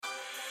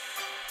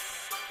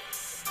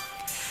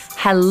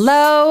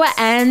Hello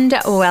and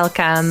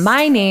welcome.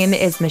 My name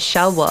is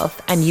Michelle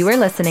Wolf, and you are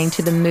listening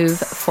to the Move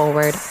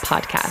Forward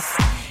podcast.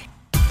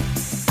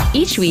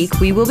 Each week,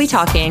 we will be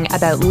talking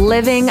about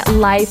living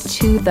life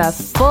to the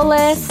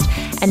fullest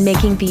and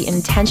making the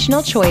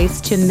intentional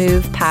choice to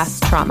move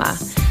past trauma.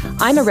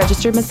 I'm a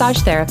registered massage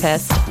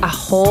therapist, a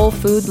whole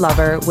food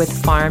lover with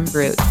farm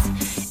roots.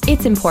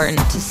 It's important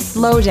to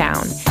slow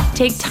down,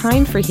 take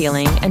time for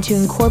healing, and to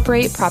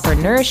incorporate proper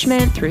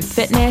nourishment through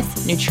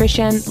fitness,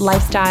 nutrition,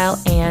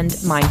 lifestyle, and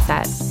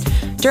mindset.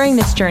 During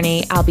this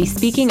journey, I'll be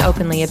speaking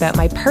openly about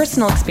my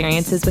personal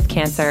experiences with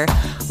cancer,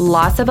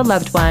 loss of a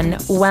loved one,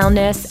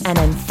 wellness, and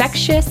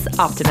infectious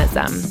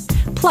optimism.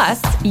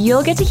 Plus,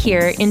 you'll get to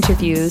hear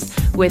interviews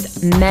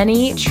with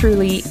many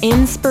truly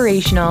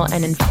inspirational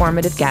and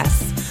informative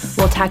guests.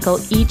 We'll tackle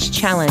each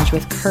challenge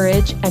with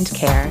courage and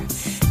care.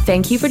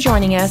 Thank you for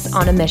joining us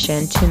on a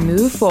mission to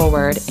move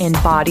forward in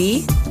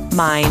body,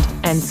 mind,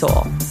 and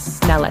soul.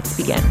 Now let's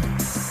begin.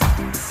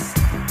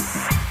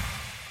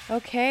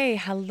 Okay,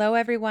 hello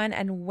everyone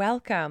and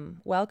welcome.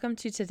 Welcome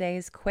to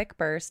today's quick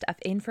burst of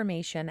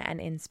information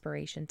and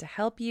inspiration to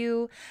help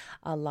you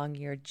along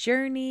your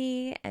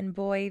journey. And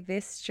boy,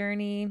 this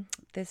journey,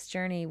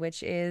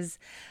 which is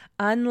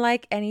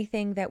unlike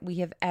anything that we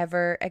have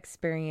ever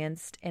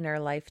experienced in our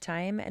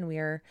lifetime, and we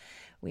are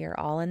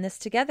all in this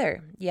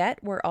together. Yet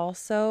we're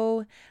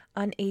also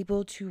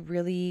unable to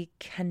really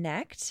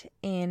connect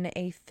in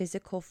a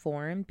physical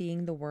form,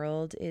 being the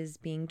world is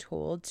being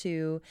told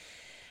to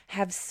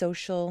have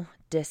social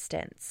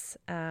distance.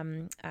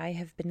 I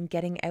have been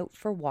getting out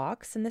for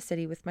walks in the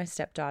city with my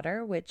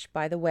stepdaughter, which,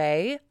 by the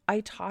way, I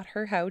taught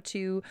her how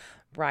to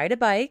ride a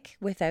bike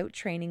without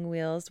training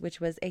wheels,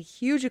 which was a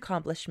huge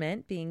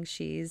accomplishment, being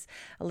she's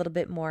a little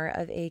bit more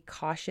of a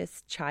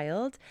cautious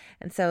child.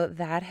 And so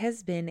that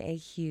has been a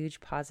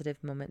huge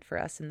positive moment for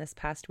us in this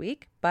past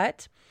week.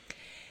 But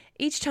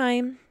each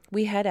time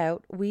we head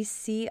out, we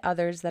see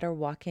others that are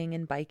walking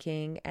and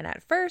biking. And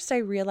at first I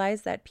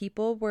realized that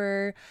people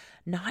were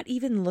not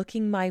even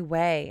looking my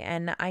way.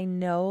 And I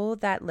know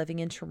that living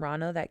in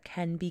Toronto, that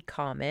can be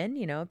common.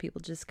 You know, people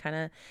just kind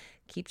of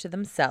keep to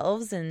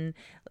themselves and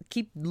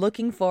keep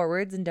looking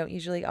forwards and don't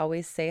usually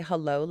always say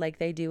hello like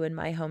they do in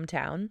my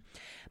hometown.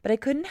 But I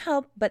couldn't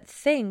help but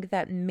think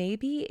that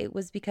maybe it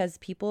was because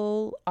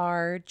people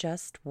are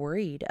just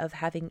worried of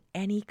having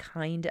any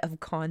kind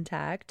of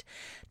contact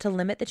to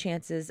limit the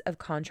chances of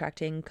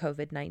contracting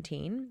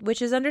COVID-19,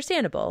 which is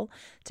understandable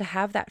to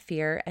have that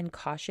fear and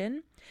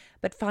caution.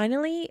 But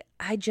finally,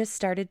 I just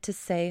started to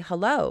say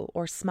hello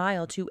or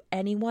smile to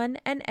anyone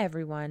and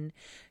everyone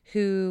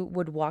who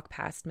would walk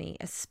past me,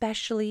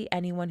 especially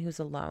anyone who's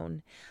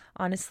alone.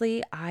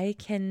 Honestly, I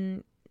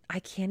can't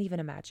even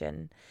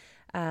imagine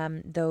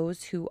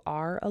those who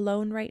are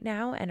alone right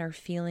now and are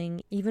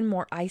feeling even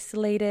more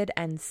isolated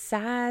and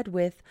sad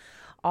with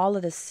all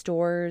of the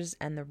stores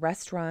and the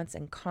restaurants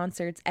and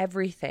concerts,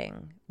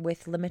 everything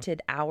with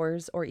limited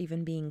hours or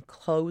even being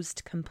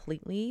closed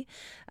completely.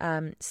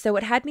 So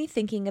it had me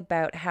thinking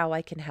about how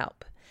I can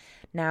help.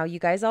 Now, you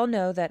guys all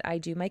know that I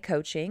do my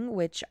coaching,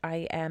 which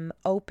I am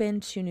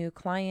open to new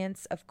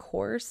clients, of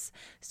course.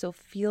 So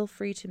feel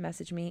free to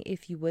message me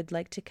if you would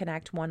like to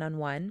connect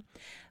one-on-one.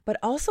 But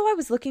also I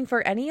was looking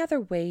for any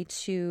other way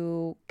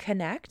to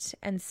connect.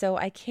 And so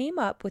I came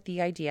up with the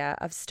idea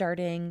of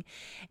starting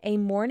a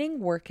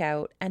morning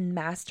workout and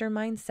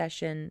mastermind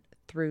session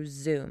through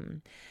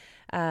Zoom.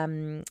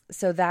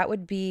 So that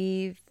would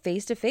be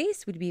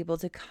face-to-face. We'd be able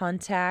to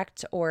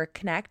contact or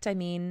connect,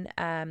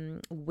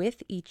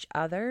 with each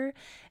other.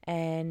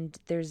 And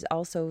there's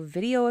also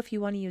video if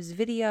you want to use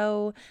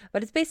video,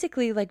 but it's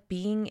basically like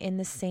being in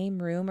the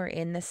same room or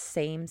in the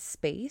same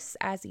space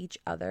as each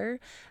other,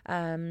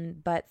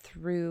 but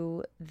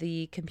through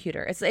the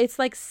computer. It's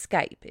like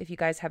Skype, if you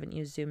guys haven't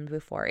used Zoom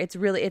before.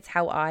 It's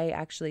how I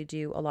actually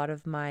do a lot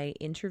of my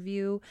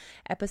interview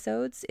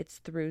episodes. It's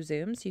through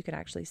Zoom, so you can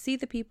actually see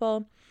the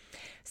people.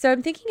 So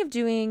I'm thinking of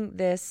doing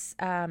this,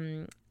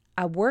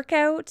 a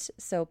workout,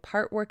 so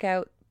part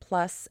workout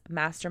plus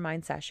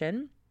mastermind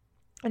session.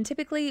 And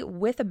typically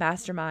with a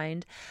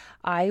mastermind,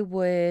 I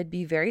would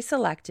be very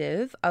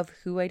selective of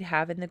who I'd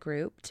have in the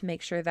group to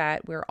make sure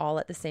that we're all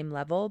at the same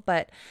level.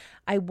 But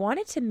I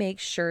wanted to make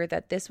sure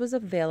that this was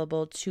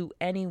available to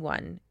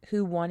anyone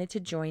who wanted to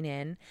join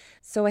in.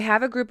 So I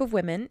have a group of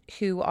women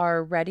who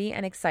are ready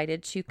and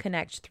excited to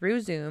connect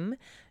through Zoom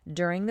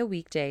during the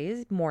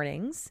weekdays,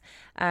 mornings.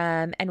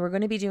 And we're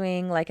going to be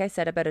doing, like I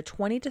said, about a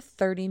 20 to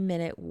 30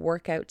 minute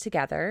workout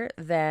together,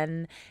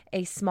 then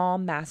a small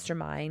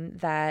mastermind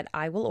that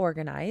I will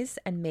organize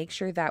and make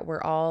sure that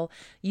we're all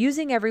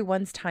using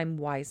everyone's time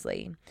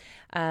wisely.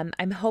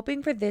 I'm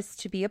hoping for this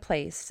to be a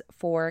place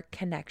for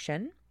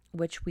connection,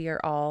 which we are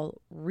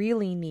all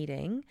really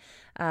needing,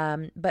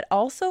 but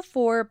also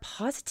for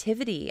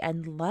positivity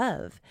and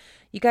love.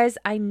 You guys,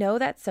 I know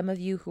that some of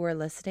you who are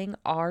listening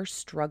are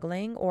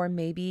struggling, or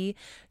maybe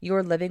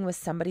you're living with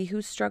somebody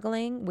who's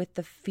struggling with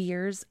the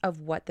fears of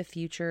what the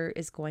future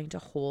is going to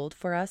hold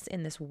for us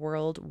in this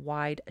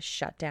worldwide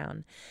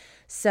shutdown.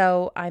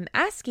 So I'm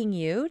asking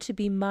you to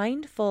be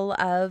mindful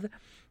of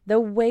the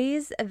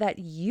ways that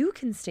you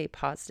can stay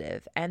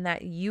positive and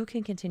that you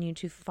can continue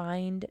to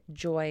find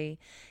joy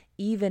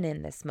even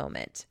in this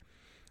moment.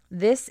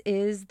 This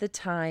is the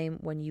time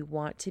when you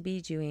want to be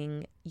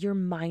doing your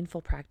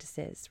mindful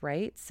practices,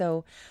 right?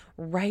 So,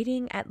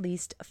 writing at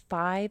least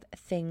 5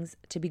 things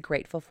to be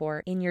grateful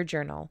for in your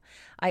journal.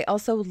 I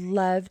also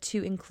love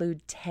to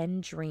include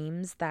 10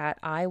 dreams that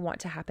I want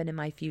to happen in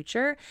my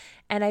future,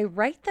 and I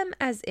write them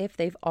as if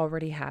they've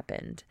already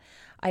happened.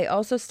 I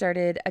also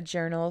started a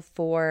journal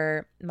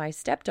for my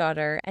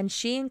stepdaughter, and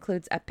she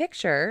includes a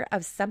picture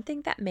of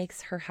something that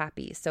makes her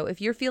happy. So if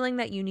you're feeling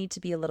that you need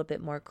to be a little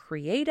bit more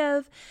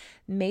creative,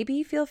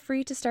 maybe feel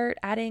free to start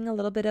adding a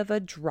little bit of a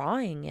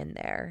drawing in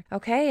there.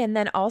 Okay. And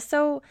then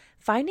also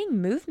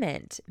finding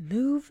movement.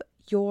 Move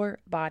your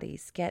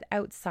bodies. Get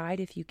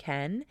outside if you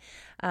can.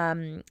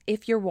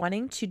 If you're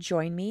wanting to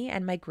join me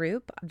and my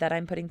group that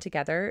I'm putting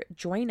together,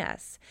 join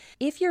us.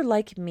 If you're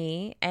like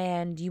me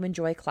and you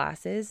enjoy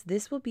classes,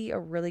 this will be a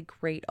really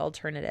great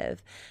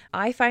alternative.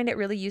 I find it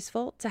really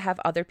useful to have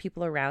other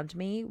people around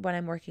me when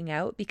I'm working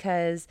out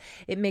because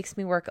it makes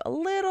me work a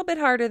little bit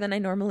harder than I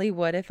normally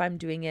would if I'm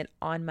doing it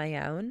on my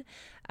own.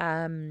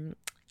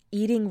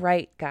 Eating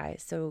right,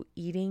 guys. So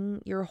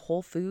eating your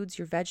whole foods,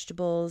 your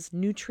vegetables,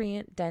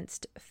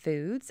 nutrient-dense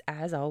foods,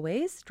 as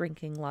always,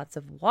 drinking lots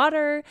of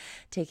water,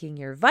 taking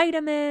your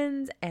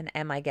vitamins. And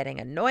am I getting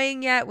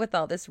annoying yet with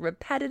all this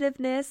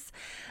repetitiveness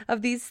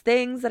of these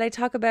things that I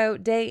talk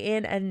about day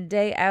in and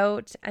day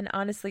out? And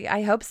honestly,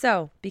 I hope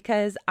so,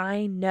 because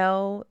I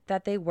know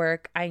that they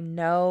work. I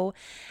know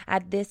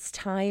at this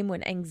time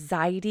when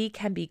anxiety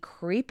can be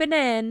creeping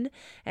in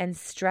and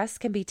stress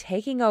can be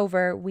taking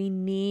over, we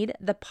need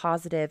the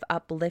positive,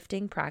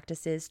 uplifting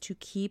practices to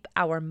keep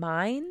our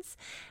minds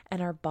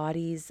and our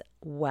bodies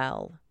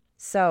well.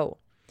 So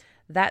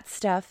that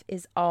stuff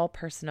is all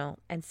personal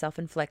and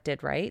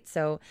self-inflicted, right?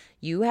 So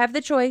you have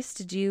the choice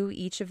to do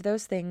each of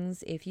those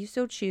things if you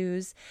so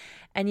choose.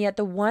 And yet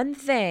the one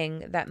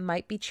thing that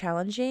might be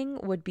challenging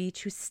would be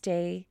to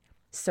stay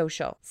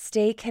social,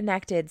 stay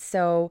connected.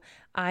 So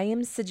I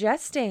am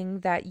suggesting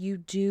that you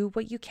do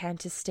what you can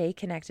to stay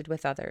connected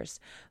with others.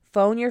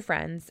 Phone your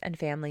friends and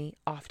family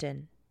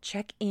often.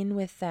 Check in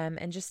with them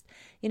and just,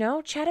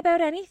 chat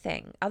about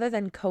anything other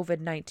than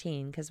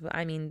COVID-19. Because,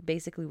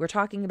 basically we're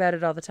talking about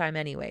it all the time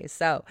anyway.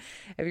 So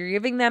if you're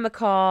giving them a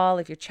call,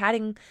 if you're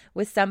chatting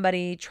with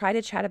somebody, try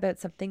to chat about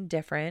something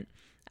different.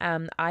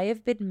 I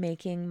have been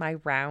making my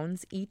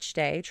rounds each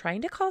day,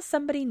 trying to call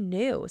somebody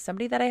new,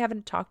 somebody that I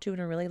haven't talked to in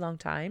a really long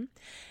time.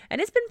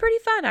 And it's been pretty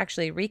fun,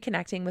 actually,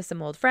 reconnecting with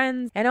some old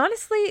friends. And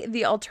honestly,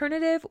 the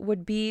alternative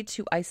would be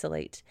to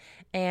isolate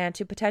and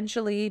to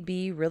potentially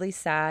be really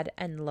sad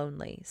and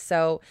lonely.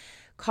 So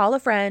call a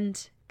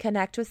friend,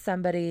 connect with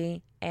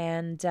somebody,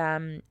 and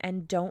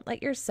don't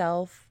let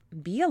yourself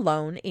be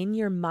alone in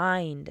your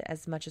mind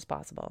as much as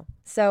possible.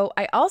 So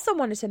I also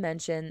wanted to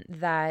mention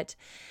that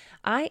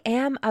I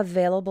am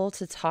available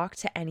to talk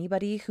to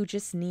anybody who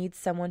just needs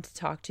someone to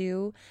talk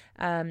to,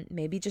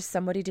 maybe just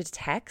somebody to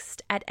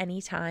text at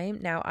any time.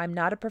 Now, I'm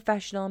not a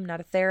professional, I'm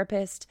not a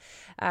therapist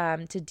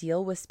to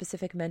deal with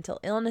specific mental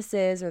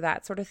illnesses or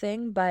that sort of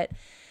thing. But,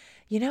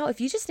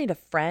 if you just need a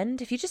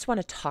friend, if you just want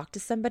to talk to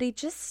somebody,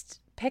 just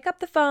pick up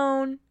the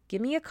phone, give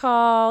me a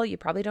call. You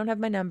probably don't have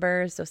my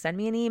number, so send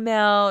me an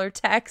email or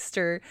text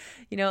or,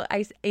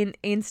 in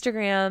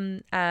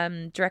Instagram,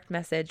 direct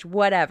message,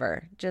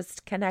 whatever.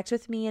 Just connect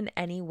with me in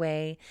any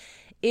way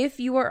if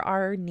you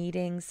are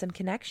needing some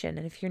connection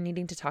and if you're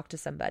needing to talk to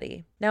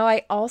somebody. Now,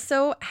 I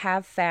also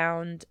have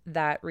found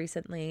that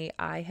recently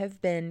I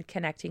have been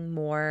connecting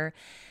more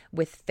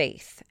with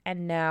faith,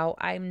 and now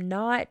I'm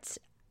not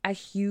a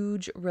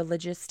huge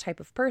religious type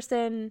of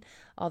person,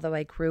 although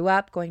I grew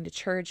up going to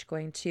church,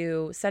 going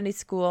to Sunday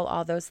school,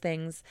 all those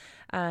things.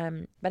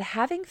 But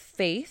having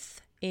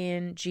faith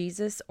in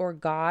Jesus or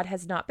God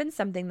has not been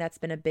something that's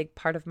been a big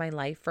part of my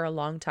life for a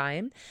long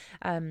time.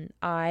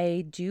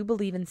 I do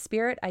believe in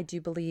spirit. I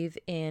do believe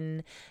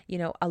in,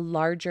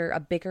 a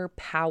bigger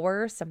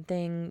power,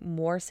 something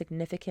more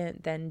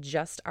significant than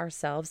just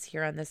ourselves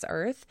here on this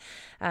earth.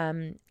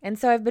 And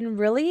so I've been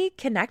really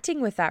connecting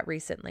with that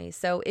recently.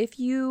 So if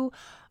you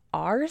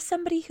are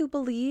somebody who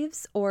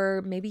believes,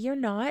 or maybe you're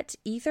not,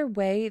 either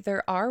way,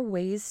 there are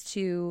ways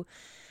to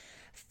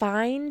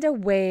find a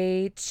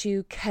way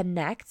to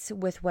connect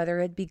with, whether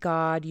it be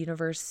God,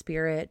 universe,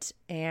 spirit,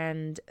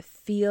 and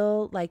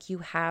feel like you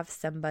have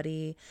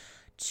somebody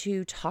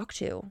to talk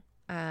to,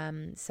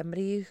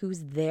 somebody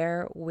who's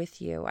there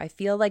with you. I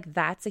feel like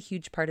that's a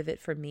huge part of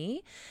it for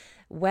me.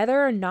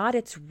 Whether or not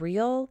it's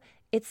real,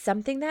 it's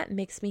something that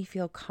makes me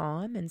feel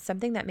calm and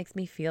something that makes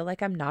me feel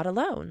like I'm not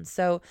alone.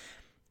 So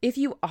if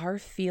you are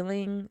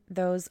feeling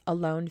those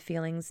alone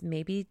feelings,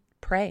 maybe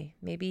pray,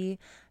 maybe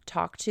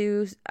talk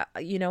to,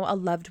 a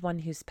loved one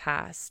who's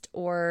passed,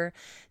 or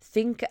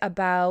think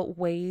about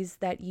ways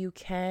that you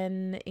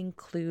can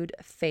include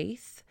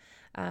faith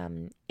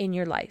in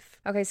your life.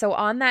 Okay, so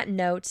on that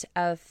note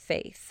of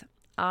faith,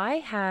 I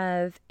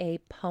have a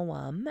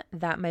poem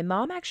that my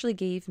mom actually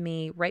gave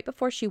me right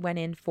before she went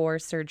in for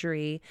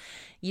surgery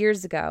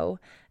years ago,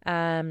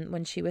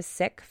 when she was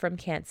sick from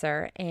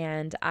cancer.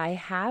 And I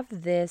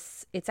have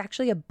this, it's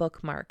actually a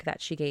bookmark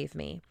that she gave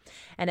me,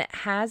 and it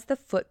has the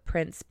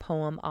Footprints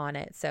poem on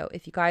it. So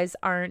if you guys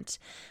aren't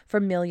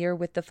familiar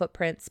with the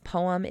Footprints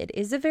poem, it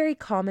is a very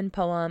common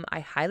poem.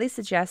 I highly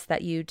suggest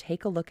that you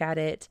take a look at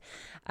it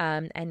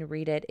and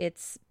read it.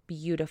 It's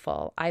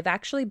beautiful. I've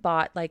actually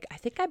bought I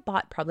think I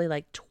bought probably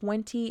like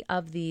 20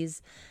 of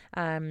these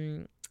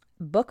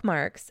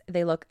bookmarks.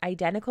 They look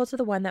identical to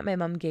the one that my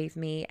mom gave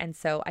me. And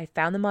so I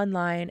found them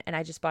online and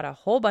I just bought a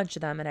whole bunch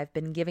of them and I've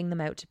been giving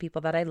them out to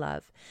people that I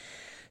love.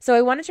 So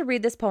I wanted to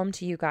read this poem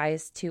to you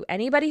guys, to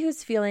anybody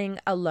who's feeling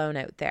alone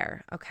out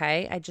there.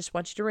 Okay. I just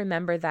want you to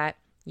remember that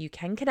you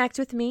can connect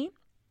with me.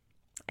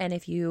 And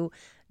if you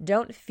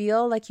don't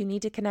feel like you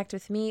need to connect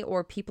with me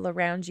or people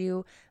around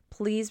you,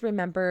 please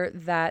remember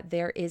that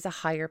there is a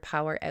higher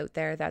power out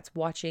there that's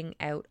watching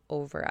out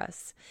over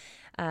us.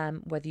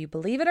 Whether you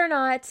believe it or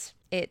not,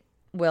 it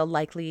will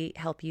likely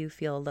help you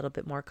feel a little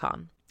bit more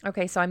calm.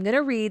 Okay, so I'm going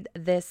to read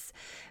this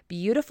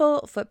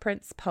beautiful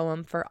Footprints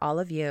poem for all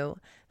of you,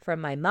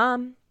 from my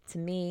mom to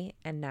me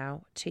and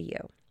now to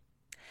you.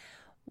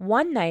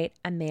 One night,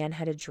 a man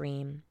had a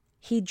dream.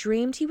 He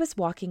dreamed he was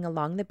walking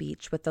along the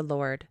beach with the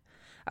Lord.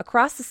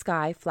 Across the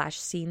sky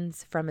flashed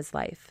scenes from his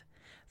life.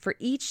 For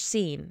each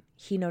scene,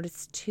 he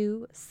noticed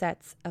 2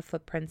 sets of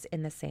footprints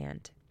in the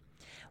sand,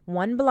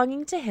 one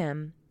belonging to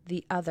him,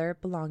 the other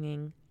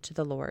belonging to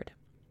the Lord.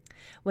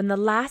 When the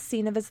last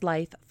scene of his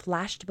life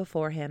flashed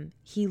before him,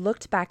 he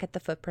looked back at the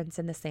footprints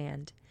in the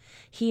sand.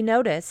 He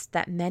noticed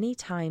that many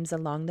times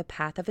along the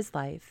path of his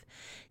life,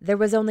 there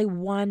was only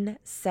 1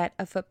 set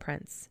of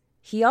footprints.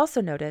 He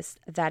also noticed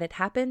that it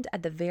happened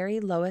at the very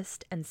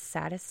lowest and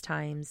saddest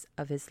times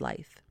of his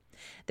life.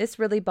 This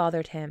really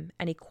bothered him,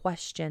 and he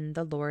questioned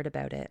the Lord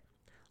about it.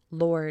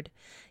 Lord,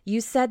 you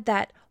said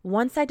that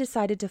once I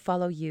decided to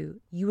follow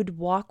you, you would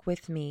walk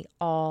with me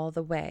all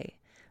the way.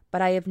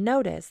 But I have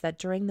noticed that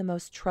during the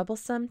most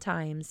troublesome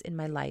times in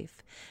my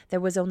life, there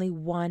was only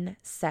 1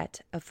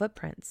 set of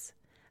footprints.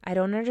 I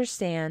don't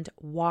understand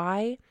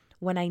why,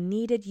 when I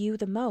needed you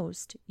the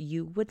most,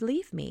 you would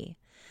leave me.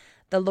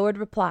 The Lord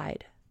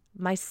replied,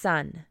 my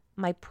son,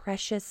 my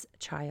precious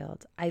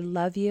child, I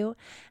love you,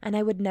 and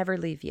I would never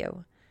leave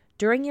you.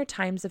 During your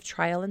times of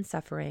trial and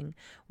suffering,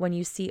 when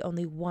you see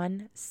only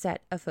 1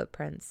 set of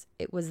footprints,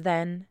 it was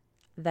then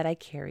that I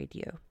carried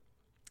you.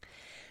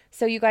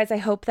 So you guys, I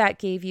hope that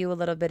gave you a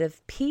little bit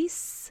of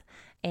peace,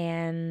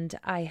 and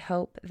I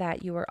hope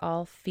that you are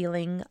all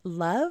feeling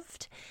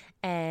loved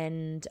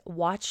and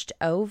watched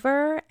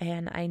over.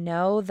 And I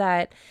know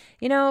that,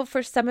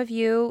 for some of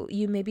you,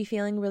 you may be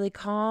feeling really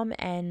calm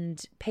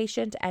and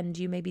patient, and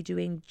you may be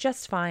doing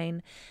just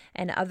fine.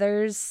 And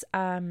others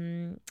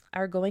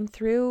are going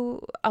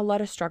through a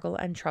lot of struggle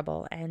and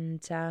trouble.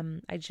 And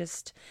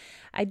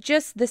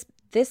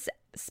this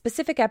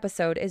specific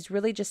episode is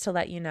really just to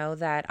let you know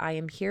that I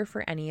am here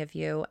for any of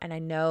you. And I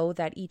know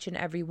that each and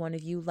every one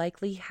of you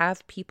likely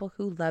have people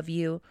who love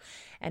you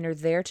and are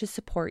there to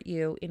support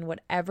you in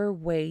whatever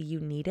way you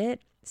need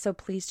it. So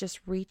please just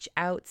reach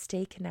out,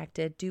 stay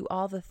connected, do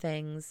all the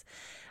things,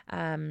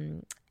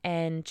 and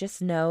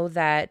just know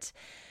that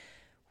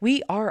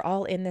we are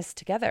all in this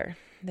together.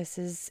 This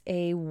is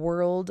a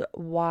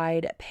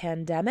worldwide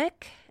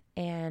pandemic,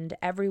 and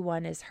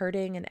everyone is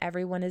hurting and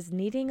everyone is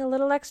needing a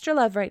little extra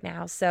love right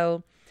now.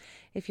 So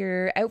if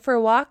you're out for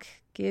a walk,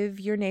 give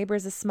your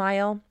neighbors a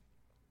smile.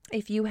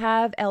 If you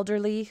have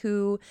elderly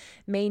who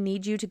may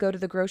need you to go to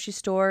the grocery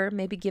store,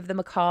 maybe give them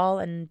a call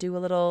and do a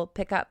little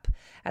pickup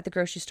at the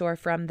grocery store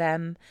from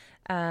them.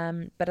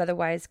 But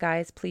otherwise,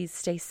 guys, please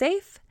stay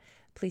safe.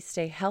 Please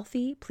stay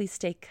healthy. Please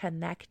stay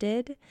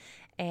connected.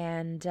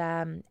 And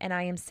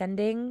I am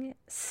sending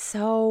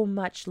so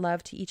much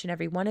love to each and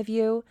every one of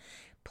you.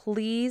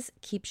 Please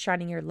keep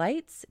shining your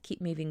lights,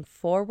 keep moving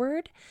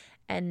forward,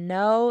 and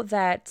know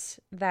that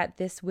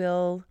this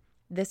will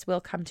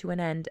come to an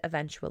end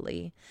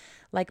eventually.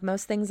 Like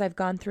most things I've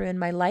gone through in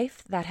my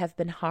life that have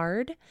been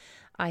hard,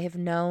 I have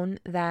known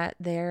that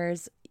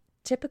there's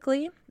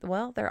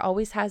there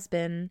always has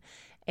been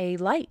a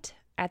light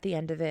at the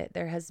end of it.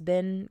 There has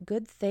been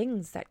good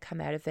things that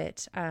come out of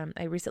it.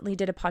 I recently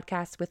did a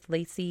podcast with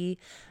Lacey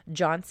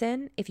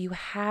Johnson. If you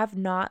have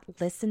not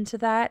listened to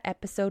that,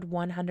 episode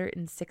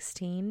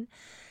 116,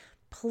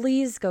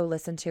 please go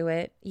listen to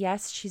it.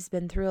 Yes, she's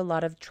been through a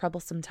lot of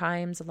troublesome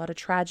times, a lot of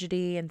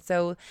tragedy, and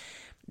so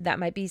that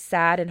might be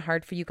sad and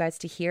hard for you guys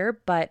to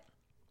hear. But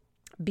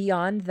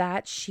beyond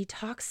that, she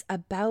talks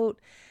about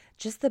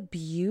just the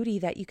beauty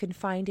that you can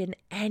find in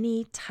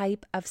any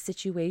type of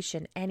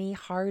situation, any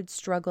hard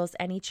struggles,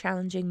 any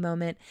challenging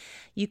moment.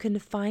 You can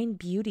find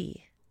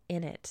beauty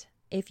in it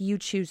if you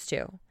choose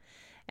to.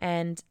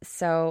 And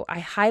so I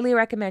highly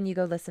recommend you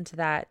go listen to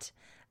that.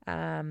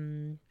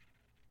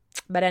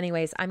 But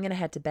anyways, I'm going to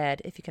head to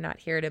bed if you cannot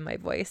hear it in my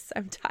voice.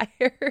 I'm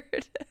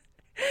tired.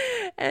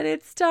 And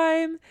it's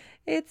time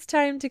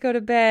to go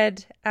to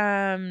bed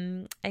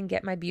and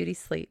get my beauty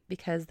sleep,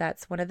 because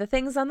that's one of the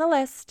things on the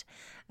list,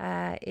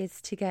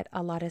 is to get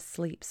a lot of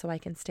sleep so I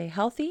can stay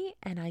healthy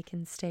and I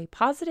can stay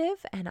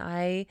positive and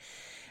I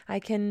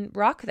can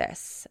rock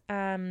this.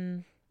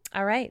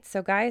 All right.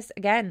 So guys,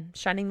 again,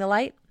 shining the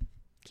light,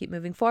 keep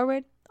moving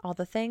forward, all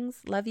the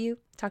things. Love you.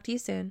 Talk to you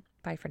soon.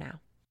 Bye for now.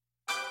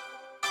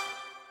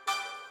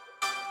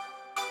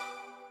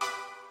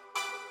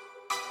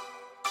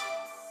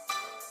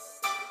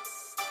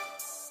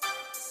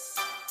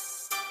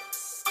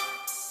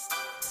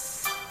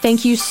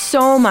 Thank you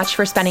so much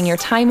for spending your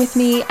time with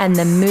me and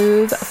the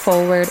Move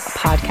Forward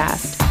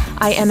podcast.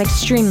 I am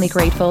extremely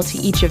grateful to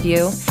each of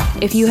you.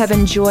 If you have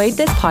enjoyed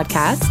this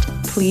podcast,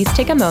 please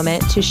take a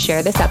moment to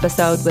share this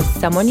episode with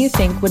someone you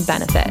think would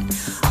benefit.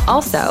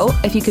 Also,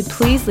 if you could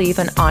please leave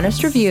an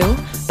honest review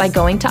by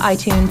going to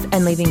iTunes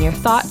and leaving your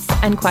thoughts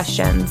and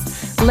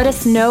questions. Let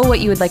us know what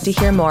you would like to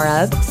hear more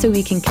of so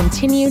we can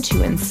continue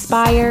to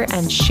inspire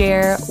and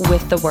share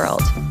with the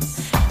world.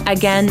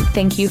 Again,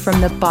 thank you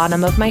from the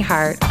bottom of my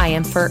heart. I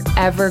am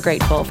forever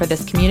grateful for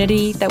this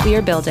community that we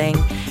are building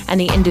and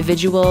the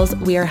individuals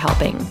we are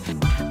helping.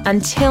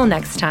 Until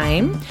next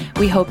time,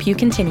 we hope you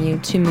continue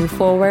to move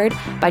forward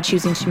by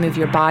choosing to move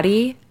your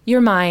body,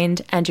 your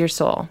mind, and your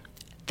soul.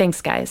 Thanks,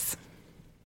 guys.